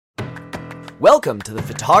Welcome to the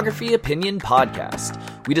Photography Opinion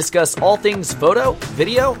Podcast. We discuss all things photo,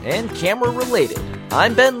 video, and camera related.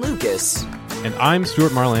 I'm Ben Lucas. And I'm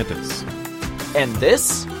Stuart Marlantis. And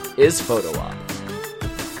this is Photo Op.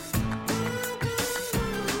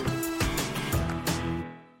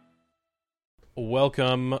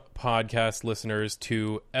 Welcome, podcast listeners,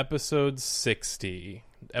 to episode 60.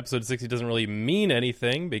 Episode 60 doesn't really mean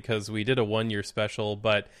anything because we did a one-year special,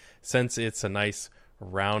 but since it's a nice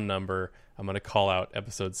round number, I'm going to call out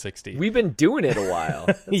episode 60. We've been doing it a while.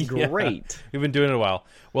 That's Yeah, great. We've been doing it a while.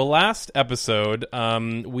 Well, last episode,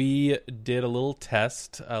 we did a little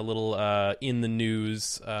test, a little in the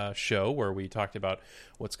news show where we talked about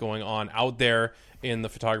what's going on out there in the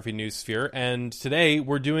photography news sphere. And today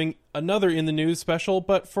we're doing another in the news special,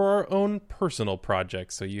 but for our own personal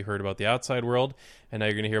projects. So you heard about the outside world, and now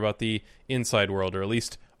you're going to hear about the inside world, or at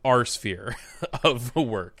least our sphere of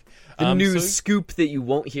work. The news scoop that you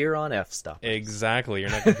won't hear on F-Stoppers. Exactly. You're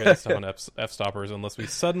not going to hear this stuff on F-Stoppers unless we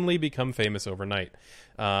suddenly become famous overnight.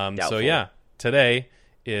 So yeah, today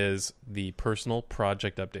is the personal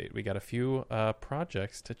project update. We got a few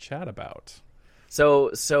projects to chat about. So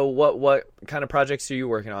what kind of projects are you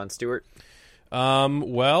working on, Stuart? I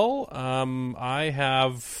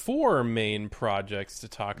have 4 main projects to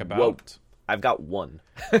talk about. Whoa. I've got one.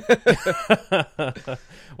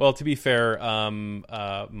 Well, to be fair,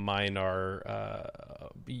 mine are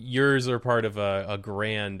yours are part of a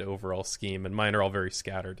grand overall scheme, and mine are all very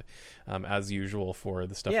scattered, as usual for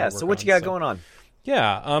the stuff. Yeah. So what you got going on?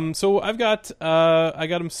 Yeah. So I got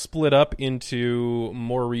them split up into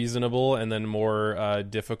more reasonable and then more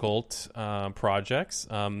difficult projects.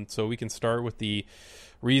 So we can start with the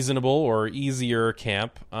reasonable or easier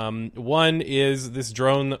camp. One is this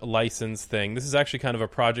drone license thing. This is actually kind of a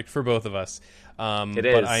project for both of us. It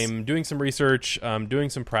is. But I'm doing some research,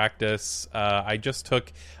 doing some practice. I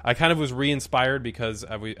kind of was re-inspired because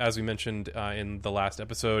as we mentioned in the last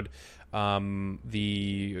episode, now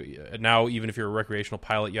even if you're a recreational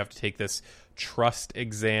pilot, you have to take this trust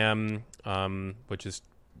exam, which is,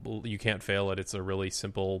 you can't fail it. It's a really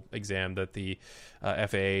simple exam that the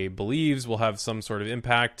FAA believes will have some sort of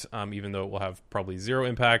impact, even though it will have probably zero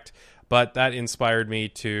impact. But that inspired me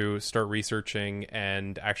to start researching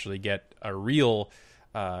and actually get a real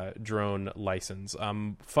drone license.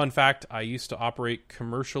 Fun fact, I used to operate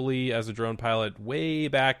commercially as a drone pilot way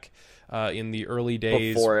back in the early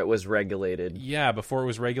days. Before it was regulated. Yeah, before it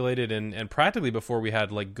was regulated and practically before we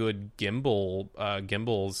had like good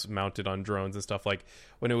gimbals mounted on drones and stuff, like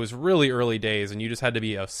when it was really early days and you just had to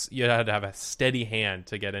you had to have a steady hand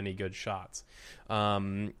to get any good shots.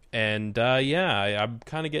 I'm kind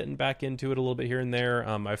of getting back into it a little bit here and there.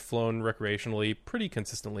 I've flown recreationally pretty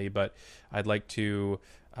consistently, but I'd like to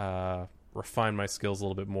refine my skills a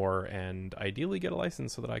little bit more and ideally get a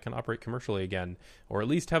license so that I can operate commercially again, or at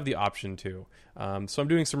least have the option to. So I'm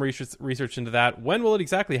doing some research into that. When will it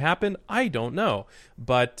exactly happen? I don't know,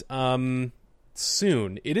 but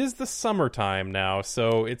soon. It is the summertime now,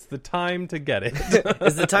 so it's the time to get it.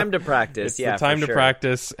 It's the time to practice. It's the time to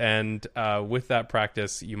practice, and with that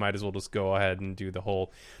practice, you might as well just go ahead and do the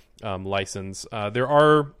whole license.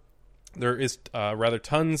 There is rather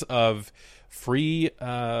tons of free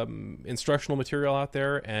instructional material out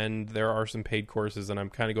there, and there are some paid courses, and I'm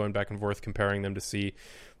kind of going back and forth comparing them to see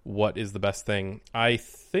what is the best thing. I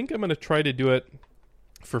think I'm going to try to do it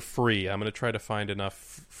for free. I'm going to try to find enough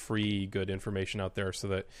free good information out there so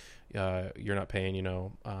that you're not paying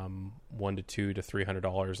 $100 to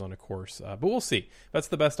 $300 on a course, but we'll see. If that's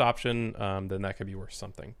the best option, then that could be worth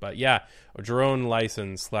something. But yeah, a drone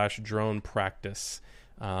license / drone practice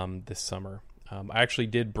this summer. I actually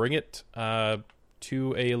did bring it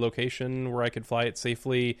to a location where I could fly it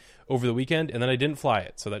safely over the weekend, and then I didn't fly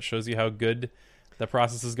it. So that shows you how good the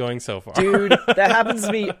process is going so far. Dude, that happens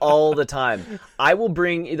to me all the time. I will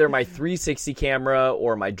bring either my 360 camera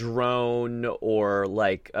or my drone or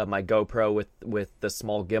like my GoPro with the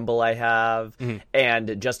small gimbal I have,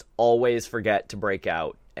 and just always forget to break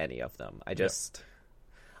out any of them.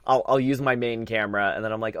 I'll use my main camera, and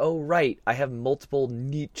then I'm like, oh, right, I have multiple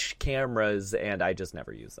niche cameras, and I just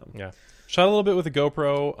never use them. Yeah. Shot a little bit with a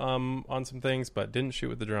GoPro on some things, but didn't shoot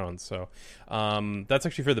with the drones. So that's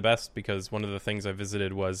actually for the best, because one of the things I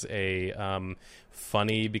visited was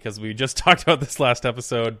funny, because we just talked about this last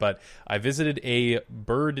episode, but I visited a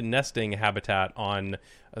bird nesting habitat on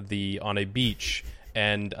a beach.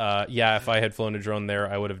 And if I had flown a drone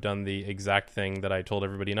there, I would have done the exact thing that I told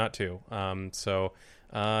everybody not to. And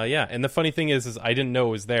the funny thing is I didn't know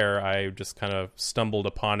it was there. I just kind of stumbled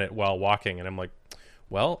upon it while walking, and I'm like,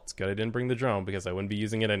 well, it's good I didn't bring the drone because I wouldn't be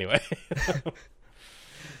using it anyway.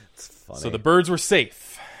 It's funny. So the birds were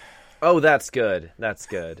safe. Oh, that's good. That's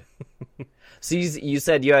good. So you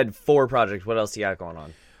said you had 4 projects. What else you got going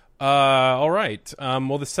on? All right.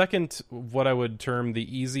 Well, the second, what I would term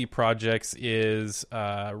the easy projects, is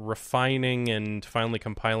refining and finally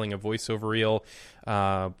compiling a voiceover reel.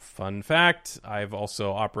 Fun fact, I've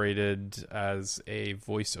also operated as a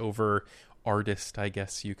voiceover artist, I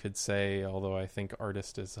guess you could say, although I think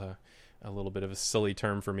artist is a little bit of a silly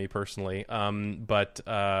term for me personally. But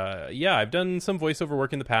I've done some voiceover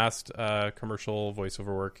work in the past, commercial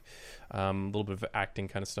voiceover work, a little bit of acting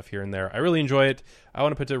kind of stuff here and there. I really enjoy it. I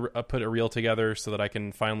want to put a reel together so that I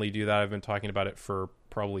can finally do that. I've been talking about it for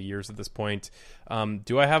probably years at this point.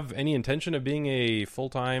 Do I have any intention of being a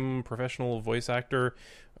full-time professional voice actor?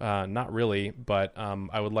 Not really, but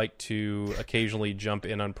I would like to occasionally jump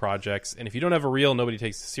in on projects. And if you don't have a reel, nobody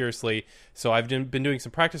takes it seriously. So I've been doing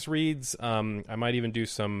some practice reads. I might even do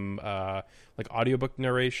some like audiobook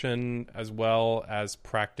narration as well as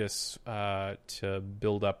practice to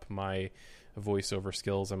build up my voiceover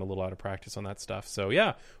skills. I'm a little out of practice on that stuff. So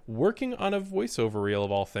yeah, working on a voiceover reel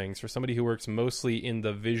of all things for somebody who works mostly in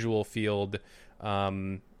the visual field.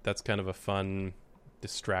 That's kind of a fun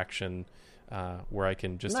distraction. Where I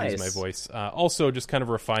can just use my voice. Also, just kind of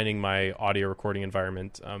refining my audio recording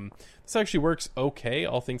environment. This actually works okay,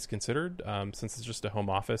 all things considered, since it's just a home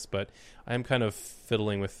office, but I'm kind of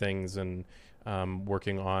fiddling with things and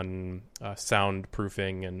working on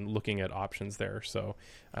soundproofing and looking at options there. So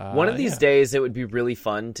one of these days, it would be really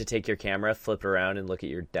fun to take your camera, flip it around, and look at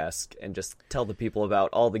your desk and just tell the people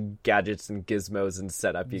about all the gadgets and gizmos and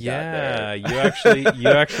setup you got there. Yeah, you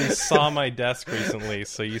actually saw my desk recently,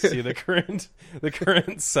 so you see the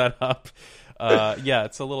current setup.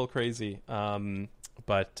 It's a little crazy.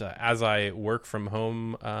 But as I work from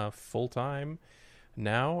home full time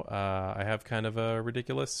now, I have kind of a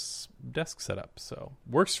ridiculous desk setup. So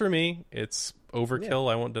works for me. It's overkill,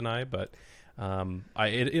 I won't deny, but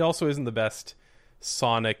it also isn't the best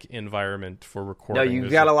sonic environment for recording. No,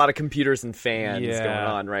 you've got a lot of computers and fans going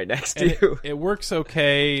on right next to you. It works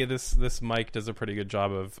okay. This mic does a pretty good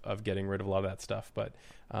job of getting rid of a lot of that stuff, but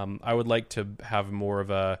I would like to have more of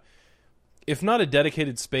a, if not a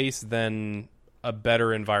dedicated space, then a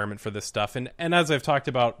better environment for this stuff. And as I've talked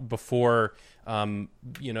about before,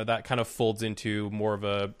 that kind of folds into more of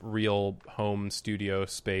a real home studio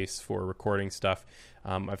space for recording stuff.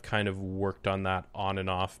 I've kind of worked on that on and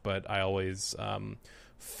off, but I always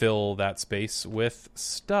fill that space with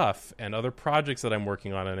stuff and other projects that I'm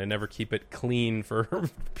working on, and I never keep it clean for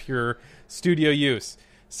pure studio use.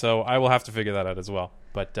 So I will have to figure that out as well.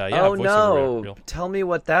 But oh no! Tell me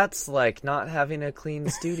what that's like, not having a clean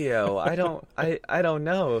studio. I don't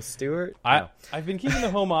know, Stuart. I've been keeping the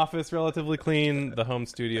home office relatively clean. The home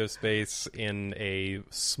studio space in a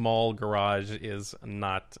small garage is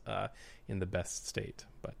not in the best state.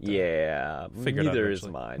 But neither is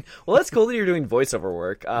mine. Well, that's cool that you're doing voiceover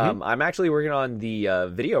work. I'm actually working on the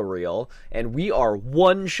video reel, and we are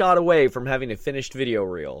one shot away from having a finished video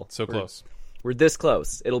reel. So close. We're this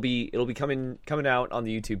close. It'll be coming out on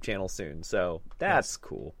the YouTube channel soon. So that's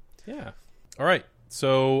cool. Yeah. All right.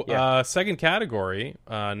 So second category.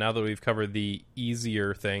 Now that we've covered the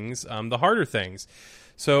easier things, the harder things.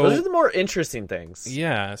 So those are the more interesting things.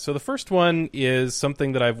 Yeah. So the first one is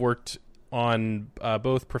something that I've worked on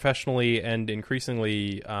both professionally and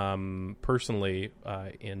increasingly personally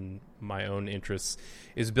in my own interests,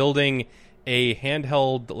 is building a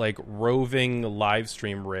handheld, like, roving live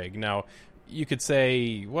stream rig. Now, you could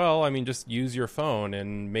say, well, I mean, just use your phone,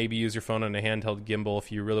 and maybe use your phone on a handheld gimbal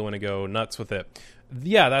if you really want to go nuts with it.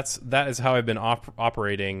 Yeah, that is how I've been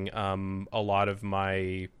operating a lot of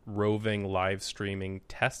my roving live streaming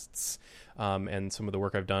tests and some of the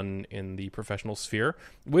work I've done in the professional sphere,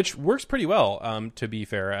 which works pretty well, to be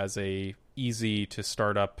fair, as a easy to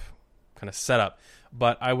start up kind of setup.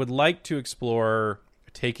 But I would like to explore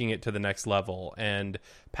taking it to the next level, and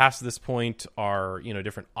past this point are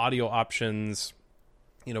different audio options,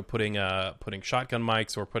 putting shotgun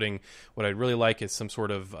mics, or putting, what I'd really like is some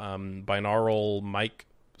sort of binaural mic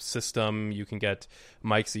system. You can get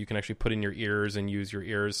mics that you can actually put in your ears and use your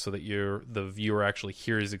ears so that the viewer actually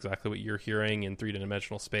hears exactly what you're hearing in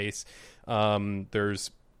three-dimensional space.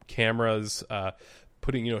 There's cameras,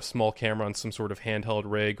 putting a small camera on some sort of handheld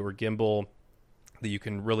rig or gimbal that you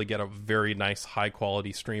can really get a very nice high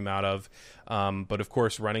quality stream out of. But of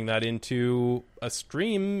course, running that into a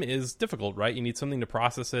stream is difficult, right? You need something to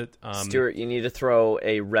process it. Stuart, you need to throw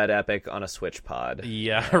a Red Epic on a Switch pod.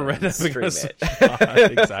 Yeah, Red Epic stream on a Switch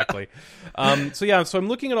pod. Exactly. So I'm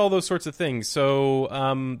looking at all those sorts of things.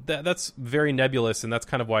 So that's very nebulous, and that's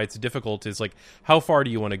kind of why it's difficult. Is like, how far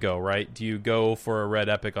do you want to go, right? Do you go for a Red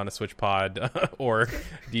Epic on a Switch pod, or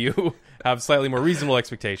do you have slightly more reasonable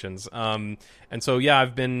expectations? And so, yeah,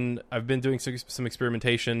 I've been doing some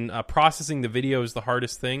experimentation. Processing the video is the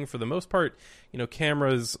hardest thing. For the most part,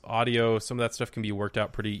 cameras, audio, some of that stuff can be worked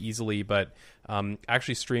out pretty easily, but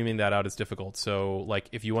actually streaming that out is difficult. So, like,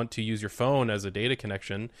 if you want to use your phone as a data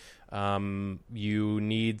connection, you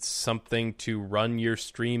need something to run your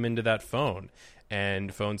stream into that phone.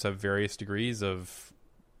 And phones have various degrees of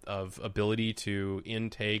ability to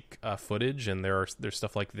intake footage, and there's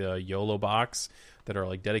stuff like the YOLO box that are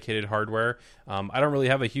like dedicated hardware. I don't really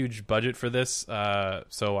have a huge budget for this,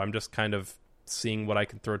 so I'm just kind of seeing what I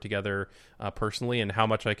can throw together personally, and how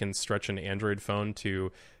much I can stretch an Android phone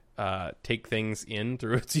to take things in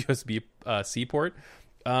through its USB-C port.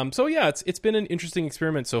 So yeah, it's been an interesting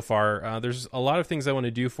experiment so far. There's a lot of things I want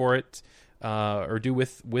to do for it, or do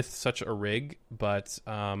with such a rig, but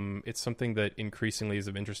it's something that increasingly is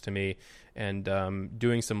of interest to me. And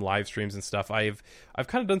doing some live streams and stuff, I've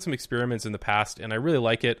kind of done some experiments in the past, and I really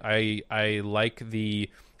like it. I like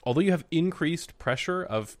although you have increased pressure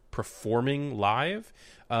of performing live,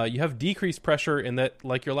 you have decreased pressure in that,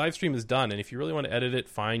 like, your live stream is done, and if you really want to edit it,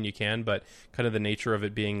 fine, you can. But kind of the nature of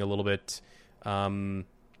it being a little bit raw,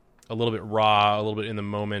 a little bit in the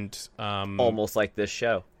moment. Almost like this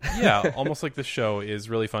show. Yeah, almost like this show is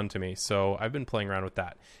really fun to me. So I've been playing around with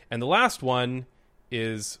that. And the last one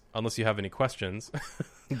is, unless you have any questions.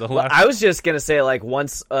 I was just going to say, like,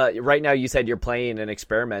 once, right now you said you're playing and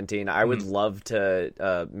experimenting. I would love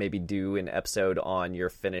to maybe do an episode on your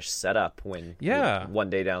finished setup one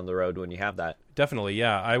day down the road when you have that. Definitely,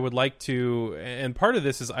 yeah. I would like to, and part of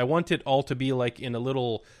this is I want it all to be like in a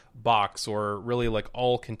little box, or really like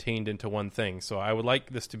all contained into one thing. So I would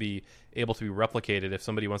like this to be able to be replicated if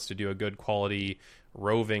somebody wants to do a good quality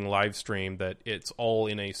roving live stream, that it's all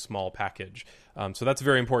in a small package. So that's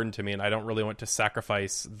very important to me, and I don't really want to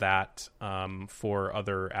sacrifice that for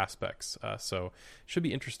other aspects. So it should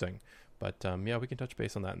be interesting. But yeah, we can touch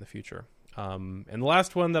base on that in the future. And the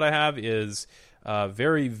last one that I have is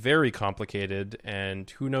very, very complicated, and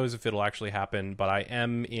who knows if it'll actually happen, but I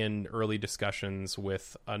am in early discussions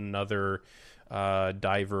with another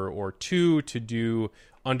diver or two to do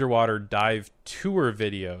underwater dive tour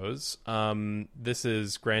videos. This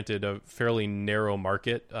is, granted, a fairly narrow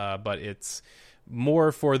market, but it's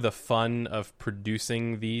more for the fun of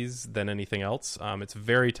producing these than anything else. It's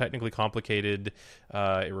very technically complicated.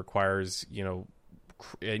 It requires,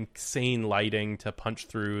 insane lighting to punch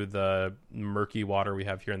through the murky water we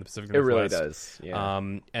have here in the Pacific Northwest. It really does, yeah.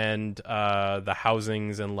 And the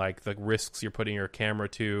housings and, like, the risks you're putting your camera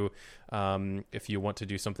to, if you want to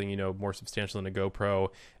do something more substantial than a GoPro.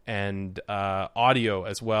 And audio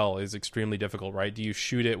as well is extremely difficult, right? Do you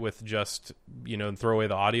shoot it with just throw away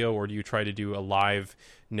the audio, or do you try to do a live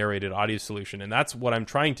narrated audio solution? And that's what I'm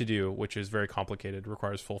trying to do, which is very complicated. It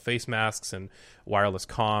requires full face masks and wireless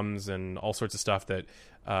comms and all sorts of stuff that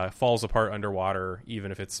falls apart underwater,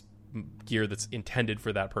 even if it's gear that's intended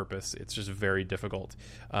for that purpose. It's just very difficult.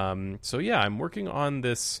 So yeah, I'm working on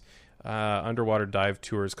this underwater dive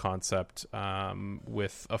tours concept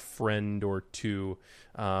with a friend or two,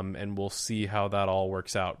 and we'll see how that all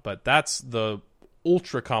works out. But that's the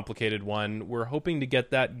ultra complicated one. We're hoping to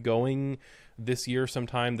get that going this year,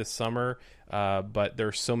 sometime this summer, but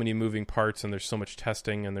there's so many moving parts, and there's so much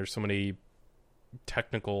testing, and there's so many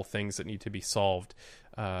technical things that need to be solved,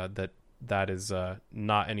 that is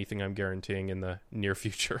not anything I'm guaranteeing in the near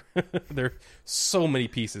future. There are so many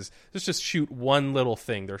pieces. Let's just shoot one little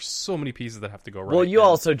thing. There's so many pieces that have to go right. Well, you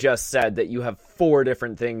also just said that you have 4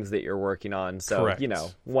 different things that you're working on, so correct.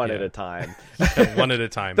 One at a time. One at a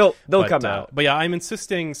time. They'll come out. But yeah, I'm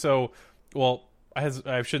insisting. So, well,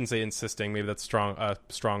 I shouldn't say insisting. Maybe that's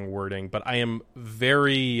strong wording. But I am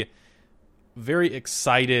very, very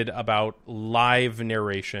excited about live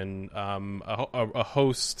narration. A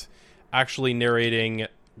host actually narrating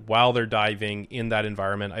while they're diving in that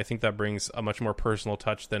environment. I think that brings a much more personal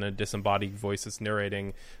touch than a disembodied voice that's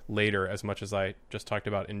narrating later, as much as I just talked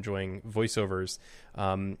about enjoying voiceovers.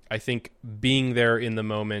 I think being there in the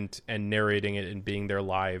moment and narrating it and being there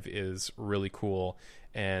live is really cool.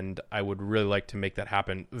 and I would really like to make that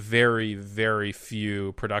happen. Very, very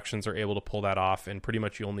few productions are able to pull that off, and pretty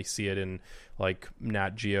much you only see it in like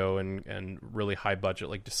Nat Geo and really high budget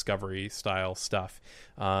like Discovery style stuff.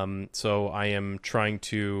 So I am trying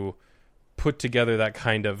to put together that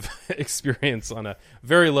kind of experience on a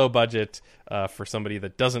very low budget for somebody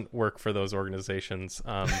that doesn't work for those organizations.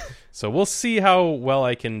 So we'll see how well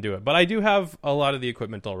I can do it. But I do have a lot of the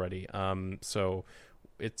equipment already. So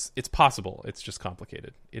it's possible. It's just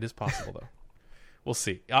complicated. It is possible, though. We'll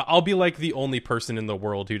see. I'll be like the only person in the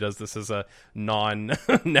world who does this as a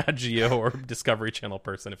non-Nat Geo or Discovery Channel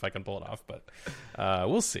person if I can pull it off. But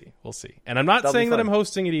we'll see. We'll see. And I'm not saying that I'm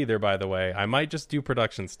hosting it either, by the way. I might just do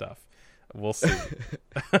production stuff. We'll see.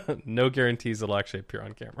 No guarantees it'll actually appear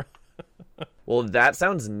on camera. Well, that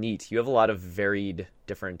sounds neat. You have a lot of varied,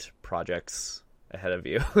 different projects ahead of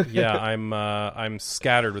you. Yeah, I'm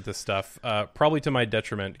scattered with this stuff, probably to my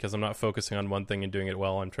detriment because I'm not focusing on one thing and doing it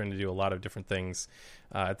well. I'm trying to do a lot of different things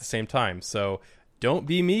at the same time. So don't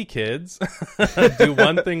be me, kids. Do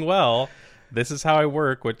one thing well. This is how I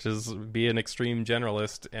work, which is be an extreme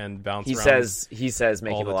generalist and bounce around. He says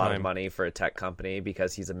making a lot time. of money for a tech company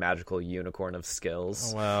because he's a magical unicorn of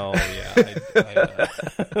skills. Well, yeah.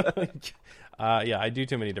 Yeah, I do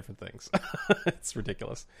too many different things. It's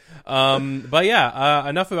ridiculous. But yeah,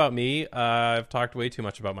 enough about me. I've talked way too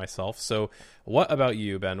much about myself. So what about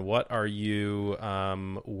you, Ben? What are you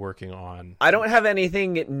working on? I don't have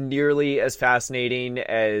anything nearly as fascinating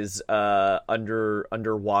as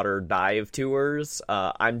underwater dive tours.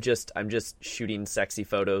 I'm just shooting sexy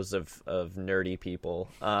photos of nerdy people.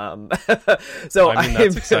 So I mean,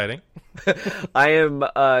 that's exciting. I am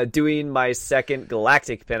doing my second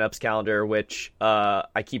Galactic Pinups calendar, which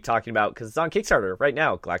I keep talking about because it's on Kickstarter right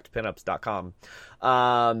now, galacticpinups.com.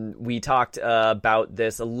 We talked about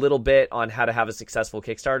this a little bit on how to have a successful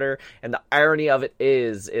Kickstarter, and the irony of it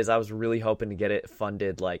is I was really hoping to get it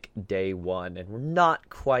funded like day one, and we're not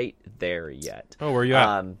quite there yet. Oh, where are you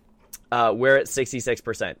at? We're at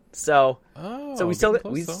 66%. So we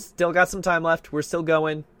close, still got some time left. We're still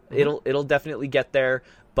going. Mm-hmm. It'll definitely get there.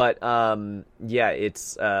 But yeah,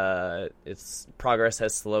 its progress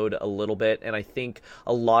has slowed a little bit, and I think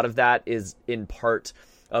a lot of that is in part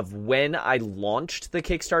of when I launched the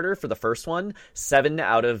Kickstarter for the first one. 7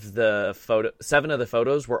 of the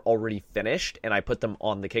photos were already finished, and I put them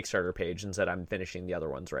on the Kickstarter page and said I'm finishing the other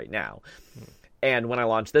ones right now. And when I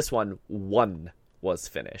launched this one was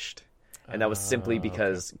finished. And that was simply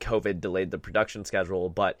because COVID delayed the production schedule.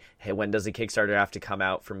 But hey, when does a Kickstarter have to come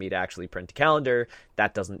out for me to actually print a calendar?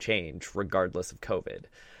 That doesn't change regardless of COVID.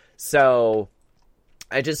 So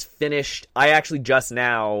I actually just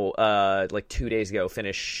now, like 2 days ago,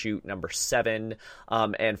 finished shoot number 7.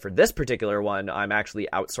 And for this particular one, I'm actually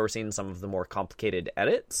outsourcing some of the more complicated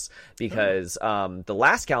edits because the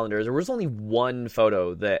last calendar, there was only one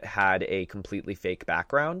photo that had a completely fake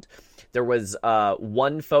background. There was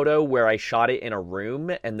one photo where I shot it in a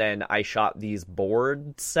room, and then I shot these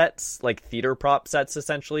board sets, like theater prop sets,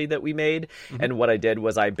 essentially, that we made. Mm-hmm. And what I did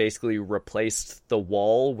was I basically replaced the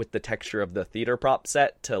wall with the texture of the theater prop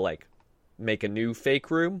set to, like, make a new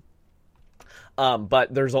fake room.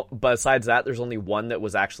 But besides that, there's only one that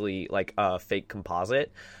was actually, like, a fake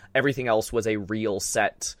composite. Everything else was a real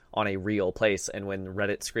set on a real place, and when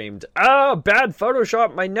Reddit screamed, bad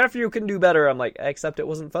Photoshop, my nephew can do better, I'm like, except it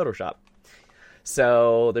wasn't Photoshop.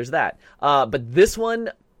 So there's that. But this one,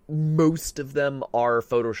 most of them are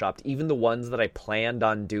Photoshopped. Even the ones that I planned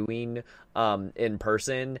on doing in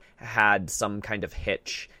person had some kind of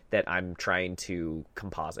hitch that I'm trying to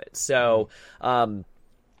composite. So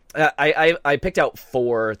I picked out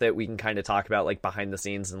 4 that we can kind of talk about, like, behind the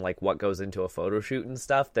scenes and, like, what goes into a photo shoot and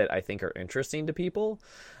stuff that I think are interesting to people.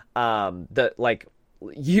 That, like,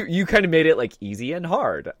 you kind of made it, like, easy and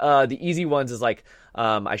hard. The easy ones is, like,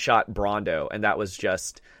 I shot Brondo, and that was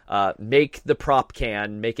just make the prop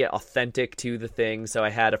can, make it authentic to the thing. So I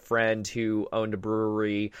had a friend who owned a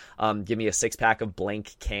brewery give me a 6-pack of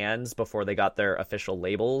blank cans before they got their official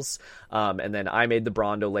labels. And then I made the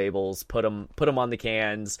Brondo labels, put them on the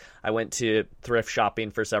cans. I went to thrift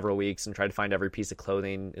shopping for several weeks and tried to find every piece of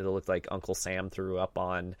clothing it looked like Uncle Sam threw up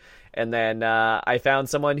on. And then I found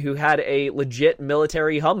someone who had a legit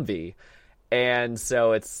military Humvee. And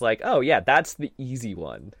so it's like, oh yeah, that's the easy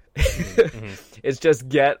one. Mm-hmm. It's just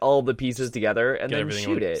get all the pieces together and then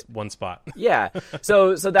shoot it. One spot. Yeah.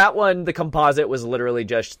 So that one, the composite was literally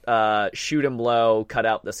just shoot him low, cut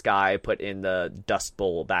out the sky, put in the Dust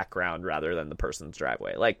Bowl background rather than the person's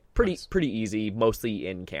driveway. Like pretty easy, mostly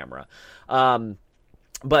in camera.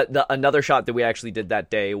 But another shot that we actually did that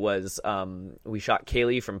day was we shot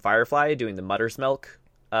Kaylee from Firefly doing the Mutter's Milk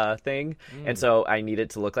thing. And so I need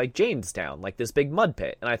it to look like Jamestown, like this big mud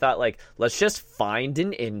pit. And I thought, like, let's just find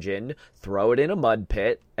an engine, throw it in a mud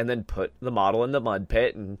pit, and then put the model in the mud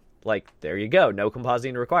pit, and like, there you go, no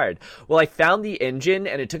compositing required. Well, I found the engine,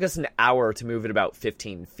 and it took us an hour to move it about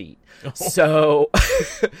 15 feet. So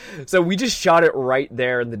we just shot it right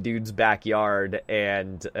there in the dude's backyard,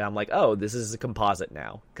 and I'm like, oh, this is a composite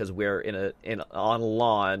now, because we're on a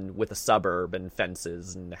lawn with a suburb and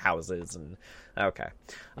fences and houses, and okay.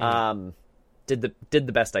 Did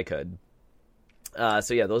the best I could.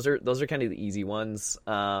 So yeah, those are kind of the easy ones.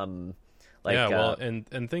 And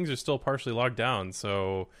things are still partially locked down,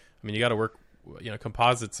 so I mean, you got to work.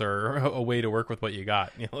 Composites are a way to work with what you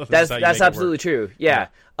got. That's absolutely true. Yeah.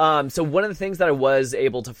 So one of the things that I was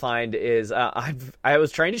able to find is I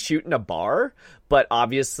was trying to shoot in a bar, but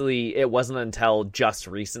obviously it wasn't until just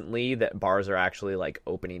recently that bars are actually like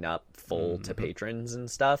opening up full to patrons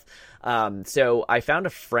and stuff. So I found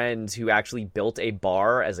a friend who actually built a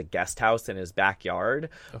bar as a guest house in his backyard.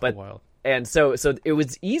 Wild. And so it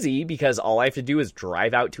was easy because all I have to do is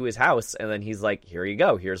drive out to his house, and then he's like, here you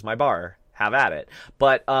go, here's my bar, have at it.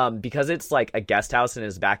 But because it's like a guest house in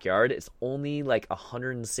his backyard, it's only like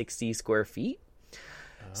 160 square feet,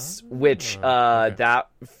 which that,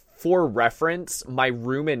 for reference, my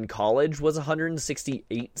room in college was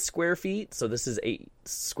 168 square feet, so this is 8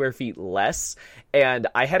 square feet less, and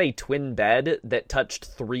I had a twin bed that touched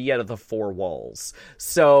 3 out of the 4 walls,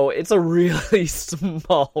 so it's a really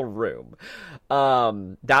small room.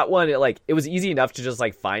 That one, it was easy enough to just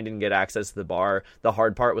like find and get access to the bar. The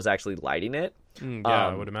hard part was actually lighting it.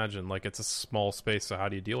 I would imagine, like, it's a small space, so how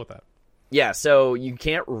do you deal with that? Yeah, so you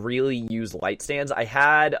can't really use light stands. I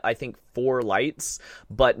had, I think, 4 lights,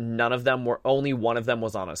 but only one of them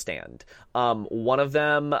was on a stand. One of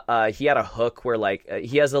them, he had a hook where, like,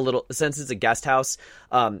 he has a little, since it's a guest house,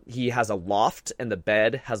 he has a loft, and the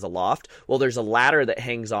bed has a loft. Well, there's a ladder that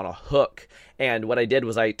hangs on a hook, and what I did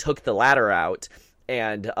was I took the ladder out,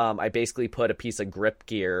 and I basically put a piece of grip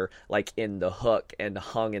gear, like, in the hook and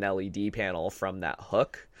hung an LED panel from that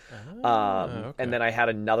hook. Okay. And then I had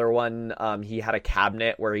another one. He had a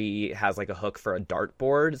cabinet where he has like a hook for a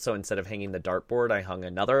dartboard. So instead of hanging the dartboard, I hung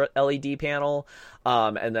another LED panel.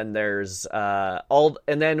 And then there's and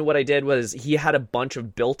then what I did was he had a bunch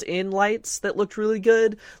of built-in lights that looked really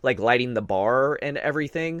good, like lighting the bar and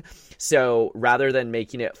everything. So rather than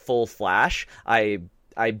making it full flash, I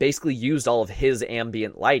basically used all of his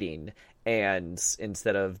ambient lighting. And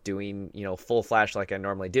instead of doing, full flash like I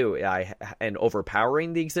normally do, and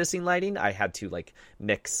overpowering the existing lighting, I had to like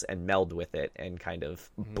mix and meld with it and kind of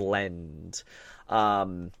blend.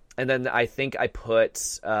 And then I think I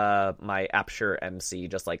put my Aperture MC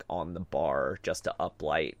just like on the bar just to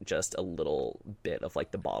uplight just a little bit of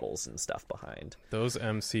like the bottles and stuff behind. Those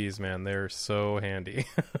MCs, man, they're so handy.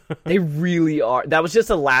 They really are. That was just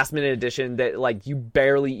a last minute addition that like you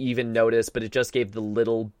barely even noticed, but it just gave the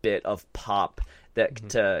little bit of pop that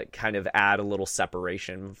to kind of add a little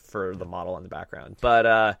separation for the model in the background. But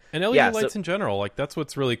and LED lights in general, like that's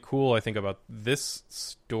what's really cool I think about this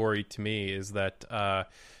story to me is that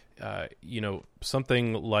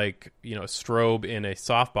something like, a strobe in a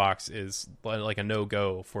softbox is like a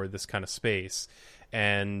no-go for this kind of space.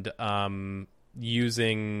 And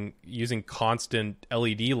using constant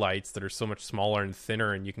LED lights that are so much smaller and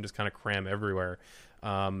thinner and you can just kind of cram everywhere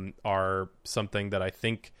are something that I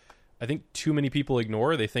think too many people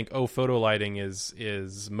ignore. They think, photo lighting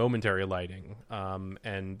is momentary lighting.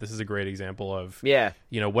 And this is a great example of,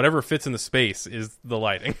 whatever fits in the space is the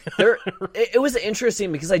lighting. It was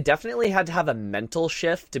interesting because I definitely had to have a mental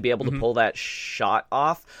shift to be able to pull that shot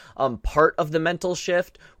off. Part of the mental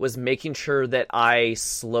shift was making sure that I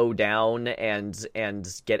slow down and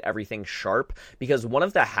get everything sharp, because one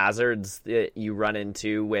of the hazards that you run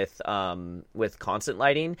into with constant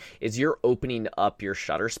lighting is you're opening up your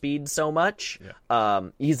shutter speed so much.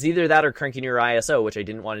 It's either that or cranking your ISO, which I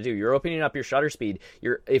didn't want to do. You're opening up your shutter speed.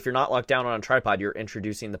 If you're not locked down on a tripod, you're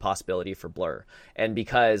introducing the possibility for blur. And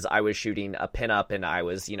because I was shooting a pinup and I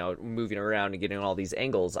was, moving around and getting all these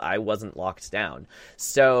angles, I wasn't locked down.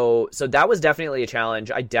 So that was definitely a challenge.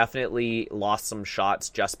 I definitely lost some shots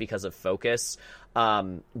just because of focus.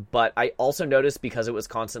 But I also noticed because it was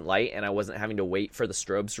constant light and I wasn't having to wait for the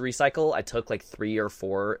strobes to recycle, I took like 3 or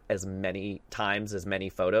 4 as many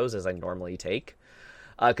photos as I normally take.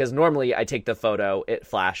 Because normally I take the photo, it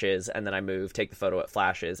flashes, and then I move, take the photo, it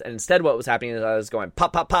flashes. And instead what was happening is I was going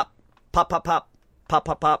pop, pop, pop, pop, pop, pop, pop,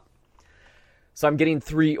 pop, pop. So I'm getting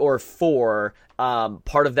 3 or 4.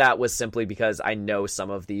 Part of that was simply because I know some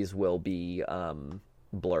of these will be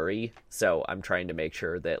blurry. So I'm trying to make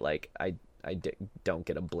sure that like don't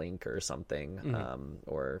get a blink or something,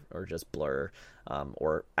 or just blur,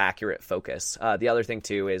 or accurate focus. The other thing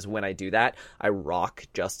too is when I do that, I rock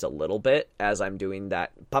just a little bit as I'm doing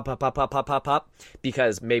that pop pop pop pop pop pop pop,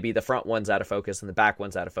 because maybe the front one's out of focus and the back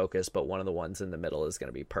one's out of focus, but one of the ones in the middle is going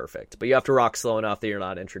to be perfect. But you have to rock slow enough that you're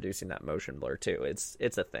not introducing that motion blur too.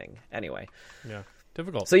 It's a thing anyway. Yeah.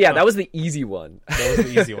 Difficult. So yeah, that was the easy one. That was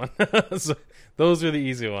the easy one. So those are the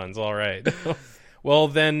easy ones. All right. Well,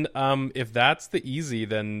 then, if that's the easy,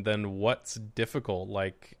 then what's difficult?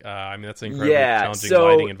 Like, I mean, that's an incredibly challenging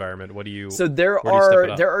lighting environment. What do you? So there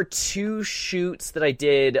are 2 shoots that I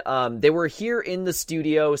did. They were here in the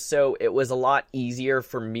studio, so it was a lot easier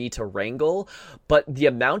for me to wrangle. But the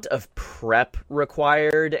amount of prep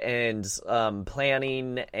required and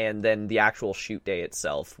planning, and then the actual shoot day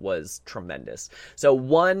itself was tremendous. So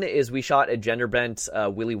one is we shot a gender bent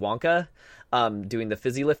Willy Wonka. Doing the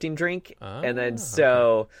fizzy lifting drink. And then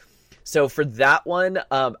so for that one,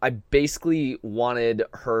 I basically wanted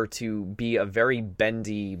her to be a very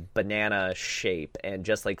bendy banana shape and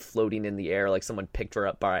just like floating in the air, like someone picked her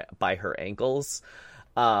up by her ankles.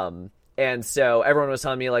 And so everyone was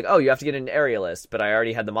telling me like, oh, you have to get an aerialist, but I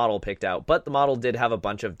already had the model picked out. But the model did have a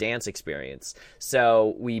bunch of dance experience.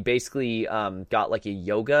 So we basically got like a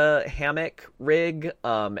yoga hammock rig.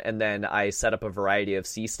 And then I set up a variety of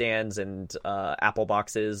C-stands and apple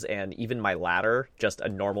boxes and even my ladder, just a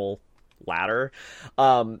normal ladder,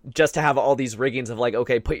 just to have all these riggings of like,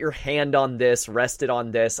 okay, put your hand on this, rest it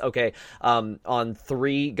on this. Okay, on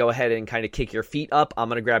 3, go ahead and kind of kick your feet up. I'm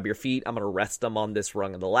gonna grab your feet. I'm gonna rest them on this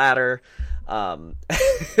rung of the ladder.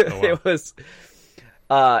 It was,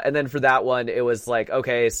 and then for that one, it was like,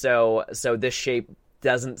 okay, so this shape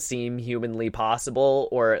doesn't seem humanly possible,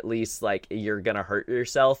 or at least like you're gonna hurt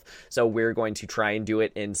yourself, so we're going to try and do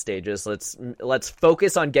it in stages. Let's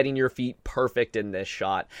focus on getting your feet perfect in this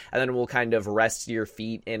shot, and then we'll kind of rest your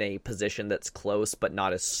feet in a position that's close but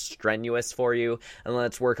not as strenuous for you, and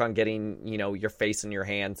let's work on getting, you know, your face and your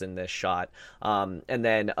hands in this shot. And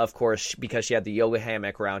then of course, because she had the yoga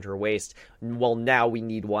hammock around her waist, well, now we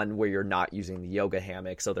need one where you're not using the yoga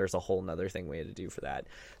hammock, so there's a whole nother thing we had to do for that.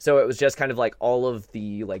 So it was just kind of like all of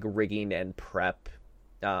the like rigging and prep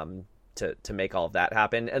to make all of that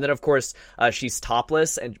happen. And then of course she's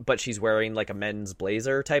topless, but she's wearing like a men's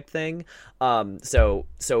blazer type thing. So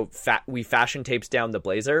we fashion tapes down the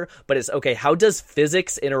blazer, but it's okay, how does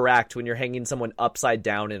physics interact when you're hanging someone upside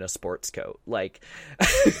down in a sports coat? Like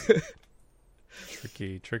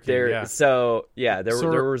tricky. Yeah. So yeah, there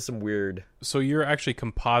were some weird. So you're actually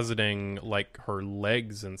compositing like her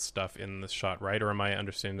legs and stuff in the shot, right? Or am I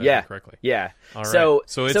understanding that correctly? Yeah. All right.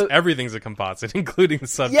 So everything's a composite, including the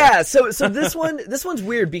subject. Yeah. So this one's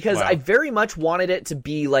weird because I very much wanted it to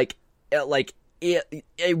be like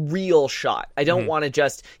a real shot. I don't want to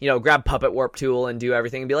just, grab Puppet Warp Tool and do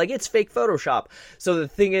everything and be like, it's fake Photoshop. So the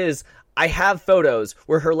thing is, I have photos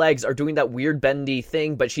where her legs are doing that weird bendy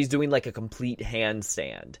thing, but she's doing like a complete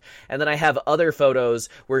handstand. And then I have other photos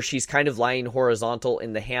where she's kind of lying horizontal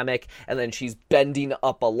in the hammock and then she's bending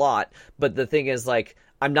up a lot. But the thing is, like,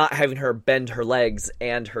 I'm not having her bend her legs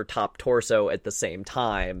and her top torso at the same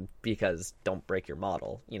time because don't break your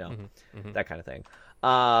model, that kind of thing.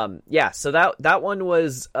 So that one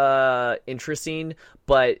was interesting,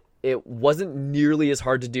 but it wasn't nearly as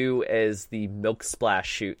hard to do as the Milk Splash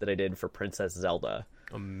shoot that I did for Princess Zelda.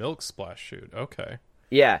 A Milk Splash shoot, okay.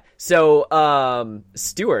 Yeah. So,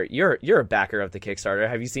 Stuart, you're a backer of the Kickstarter.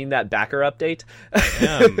 Have you seen that backer update? I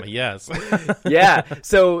am, yes. Yeah.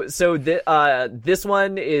 So this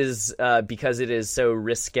one is because it is so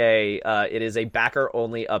risque. It is a backer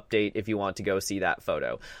only update. If you want to go see that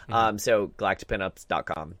photo, so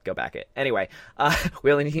galacticpinups.com, go back it. Anyway,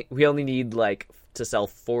 we only need like to sell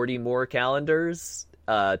 40 more calendars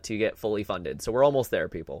to get fully funded. So we're almost there,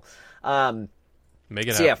 people. Make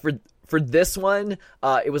it happen. Yeah, for this one,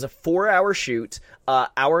 it was a 4-hour shoot.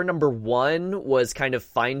 Hour number 1 was kind of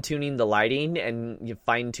fine-tuning the lighting and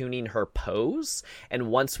fine-tuning her pose. And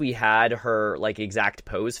once we had her like exact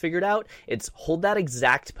pose figured out, it's hold that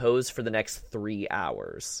exact pose for the next 3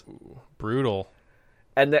 hours. Ooh, brutal.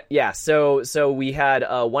 And so we had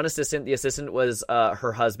one assistant. The assistant was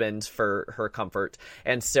her husband for her comfort.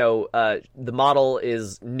 And so the model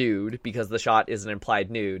is nude because the shot is an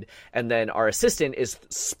implied nude. And then our assistant is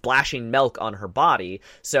splashing milk on her body.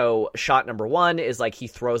 So shot number 1 is like he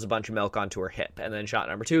throws a bunch of milk onto her hip. And then shot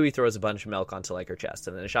number 2, he throws a bunch of milk onto like her chest.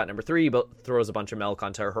 And then shot number 3, he throws a bunch of milk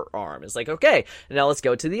onto her arm. It's like, okay, now let's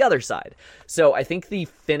go to the other side. So I think the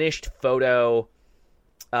finished photo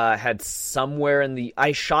had somewhere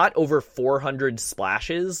I shot over 400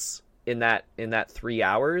 splashes in that 3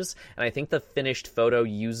 hours, and I think the finished photo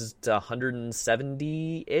used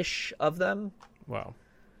 170-ish of them. Wow,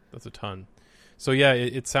 that's a ton. So yeah,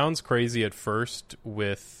 it sounds crazy at first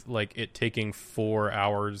with like it taking 4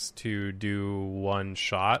 hours to do one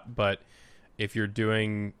shot, but if you're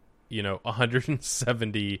doing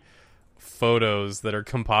 170 photos that are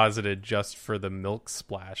composited just for the milk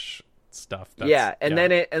splash stuff,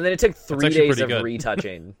 then it took 3 days of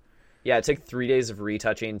retouching. Yeah, it took 3 days of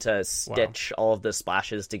retouching to stitch all of the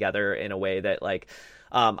splashes together in a way that like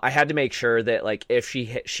I had to make sure that like if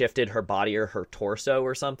she shifted her body or her torso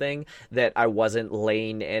or something, that I wasn't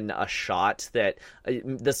laying in a shot that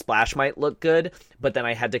the splash might look good, but then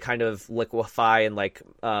I had to kind of liquefy and like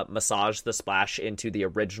massage the splash into the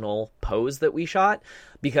original pose that we shot,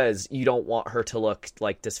 because you don't want her to look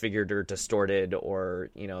like disfigured or distorted or,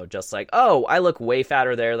 just like, oh, I look way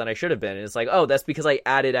fatter there than I should have been. And it's like, oh, that's because I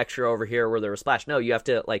added extra over here where there was splash. No, you have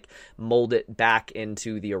to like mold it back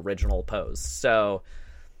into the original pose. So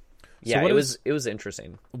yeah, it was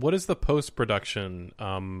interesting. What does the post-production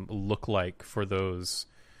look like for those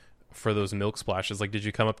milk splashes? Like, did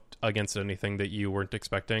you come up against anything that you weren't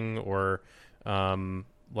expecting, or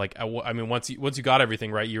like I mean, once you got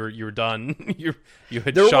everything right, you were done. you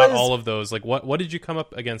had shot all of those. Like, what did you come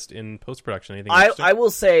up against in post-production? Anything? I will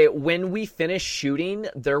say, when we finished shooting,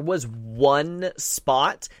 there was one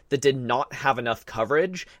spot that did not have enough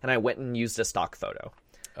coverage, and I went and used a stock photo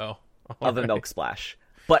of a milk splash.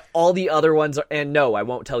 But all the other ones are, and no, I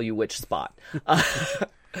won't tell you which spot.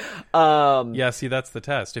 Yeah, see, that's the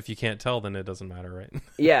test. If you can't tell, then it doesn't matter, right?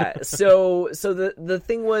 Yeah. So the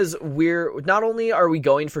thing was, we're not only are we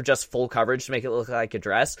going for just full coverage to make it look like a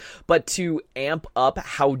dress, but to amp up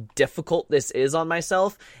how difficult this is on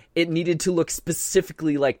myself, it needed to look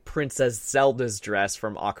specifically like Princess Zelda's dress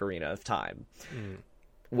from Ocarina of Time.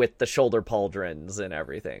 With the shoulder pauldrons and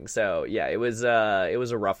everything. So yeah, it was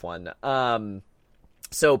a rough one.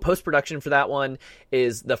 So post-production for that one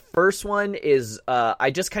is, the first one is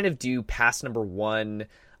I just kind of do pass number 1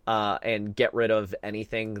 and get rid of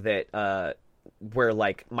anything that where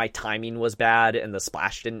like my timing was bad and the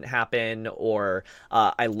splash didn't happen, or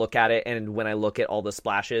I look at it and when I look at all the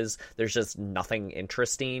splashes, there's just nothing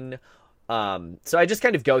interesting. So I just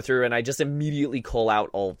kind of go through and I just immediately cull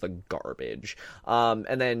out all the garbage.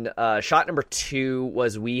 And then shot number 2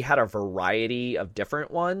 was, we had a variety of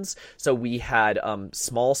different ones. So we had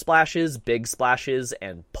small splashes, big splashes,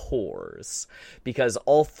 and pores, because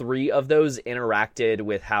all 3 of those interacted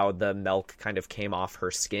with how the milk kind of came off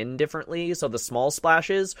her skin differently. So the small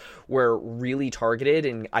splashes were really targeted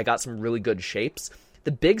and I got some really good shapes.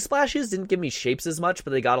 The big splashes didn't give me shapes as much, but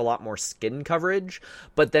they got a lot more skin coverage.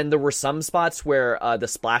 But then there were some spots where the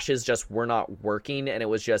splashes just were not working, and it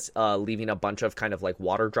was just leaving a bunch of kind of like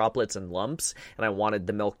water droplets and lumps. And I wanted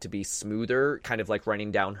the milk to be smoother, kind of like running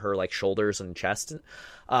down her like shoulders and chest.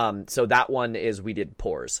 So that one is, we did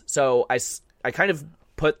pores. So I kind of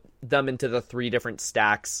put them into the 3 different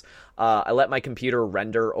stacks. I let my computer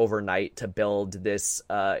render overnight to build this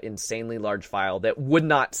insanely large file that would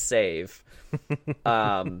not save.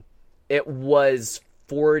 It was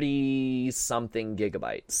 40 something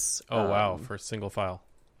gigabytes. Oh wow, for a single file.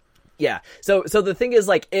 Yeah. So the thing is,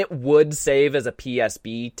 like, it would save as a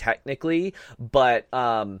PSB technically, but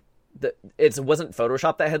it wasn't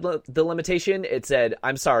Photoshop that had the limitation. It said,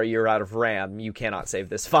 "I'm sorry, you're out of RAM. You cannot save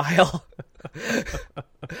this file."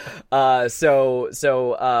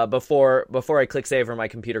 So before I click save or my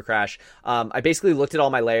computer crash, I basically looked at all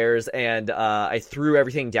my layers and I threw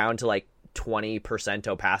everything down to like 20%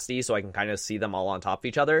 opacity so I can kind of see them all on top of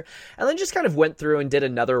each other, and then just kind of went through and did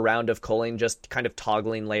another round of culling, just kind of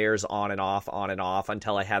toggling layers on and off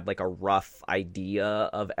until I had like a rough idea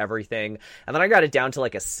of everything. And then I got it down to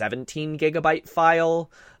like a 17 gigabyte file.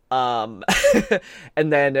 And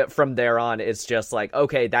then from there on, it's just like,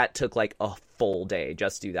 okay, that took like a full day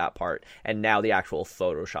just to do that part. And now the actual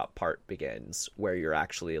Photoshop part begins, where you're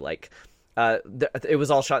actually like, it was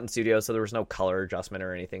all shot in studio, so there was no color adjustment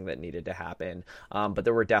or anything that needed to happen. But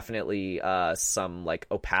there were definitely some like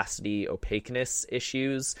opaqueness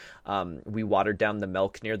issues. We watered down the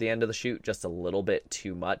milk near the end of the shoot just a little bit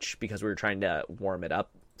too much because we were trying to warm it up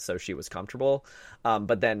so she was comfortable.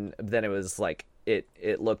 But then it was like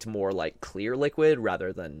it looked more like clear liquid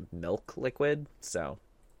rather than milk liquid. So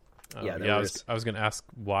yeah, I was going to ask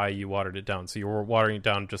why you watered it down. So you were watering it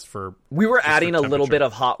down we were adding a little bit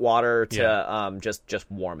of hot water to just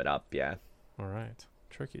warm it up. Yeah. All right.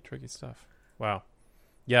 Tricky stuff. Wow.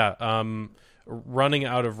 Yeah. running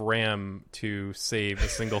out of RAM to save a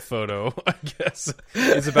single photo, I guess,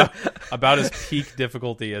 is about as peak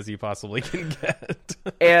difficulty as you possibly can get.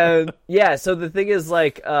 And yeah, so the thing is,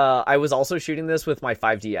 like, I was also shooting this with my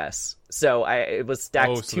 5DS, so it was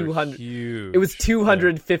stacked 200. Huge. It was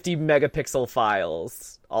 250 megapixel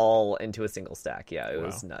files all into a single stack. Yeah, it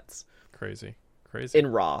was nuts. Crazy. In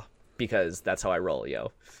RAW, because that's how I roll,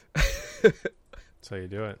 yo. That's how you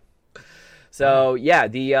do it. So yeah,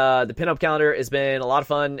 the pinup calendar has been a lot of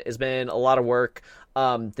fun. It's been a lot of work.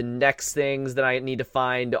 The next things that I need to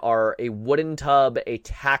find are a wooden tub, a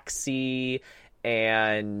taxi,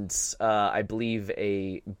 and I believe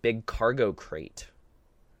a big cargo crate.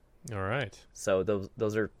 All right. So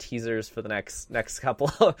those are teasers for the next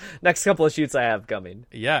couple of shoots I have coming.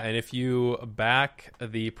 Yeah, and if you back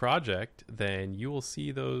the project, then you will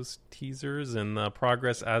see those teasers and the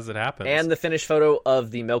progress as it happens. And the finished photo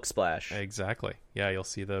of the milk splash. Exactly. Yeah, you'll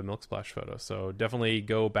see the milk splash photo. So definitely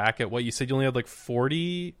go back at what you said. You only had like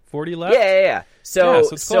 40 left. Yeah. So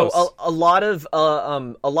it's close. a lot of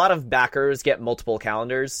backers get multiple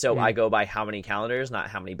calendars. So I go by how many calendars,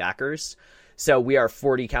 not how many backers. So we are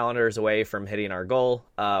 40 calendars away from hitting our goal.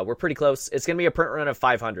 We're pretty close. It's going to be a print run of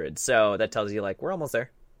 500. So that tells you, like, we're almost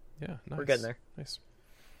there. Yeah, nice. We're getting there. Nice.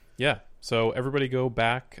 Yeah. So everybody go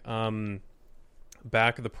back the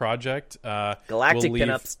project.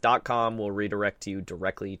 GalacticPinups.com will redirect you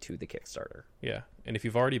directly to the Kickstarter. Yeah. And if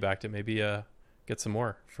you've already backed it, maybe get some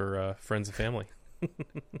more for friends and family.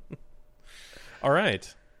 All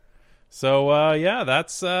right. So,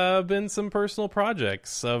 that's been some personal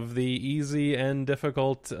projects of the easy and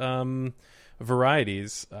difficult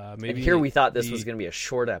varieties. Maybe and here we thought this was going to be a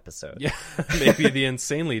short episode. Yeah, maybe the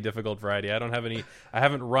insanely difficult variety. I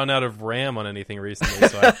haven't run out of RAM on anything recently,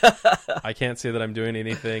 so I can't say that I'm doing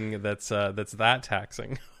anything that's that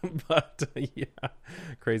taxing. But, yeah,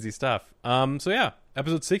 crazy stuff.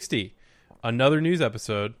 Episode 60, another news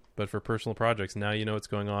episode, but for personal projects. Now you know what's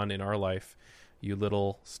going on in our life. You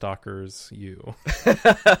little stalkers, you.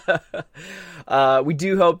 We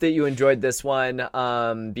do hope that you enjoyed this one.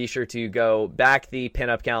 Be sure to go back the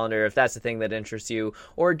pinup calendar if that's the thing that interests you,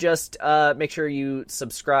 or just make sure you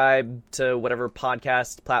subscribe to whatever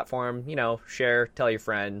podcast platform, share, tell your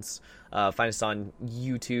friends. Find us on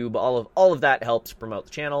YouTube. All of that helps promote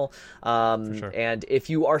the channel. For sure. And if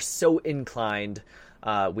you are so inclined,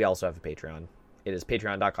 we also have a Patreon. It is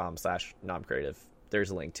patreon.com/nomcreative. There's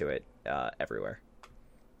a link to it everywhere.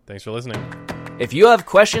 Thanks for listening. If you have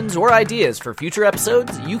questions or ideas for future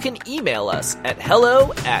episodes, you can email us at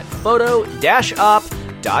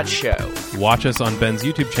hello@photo-op.show. Watch us on Ben's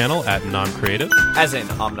YouTube channel at NomCreative. As in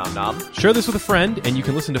Om Nom Nom. Share this with a friend, and you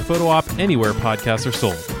can listen to Photo Op anywhere podcasts are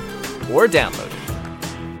sold. Or download it.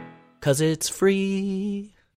 'Cause it's free.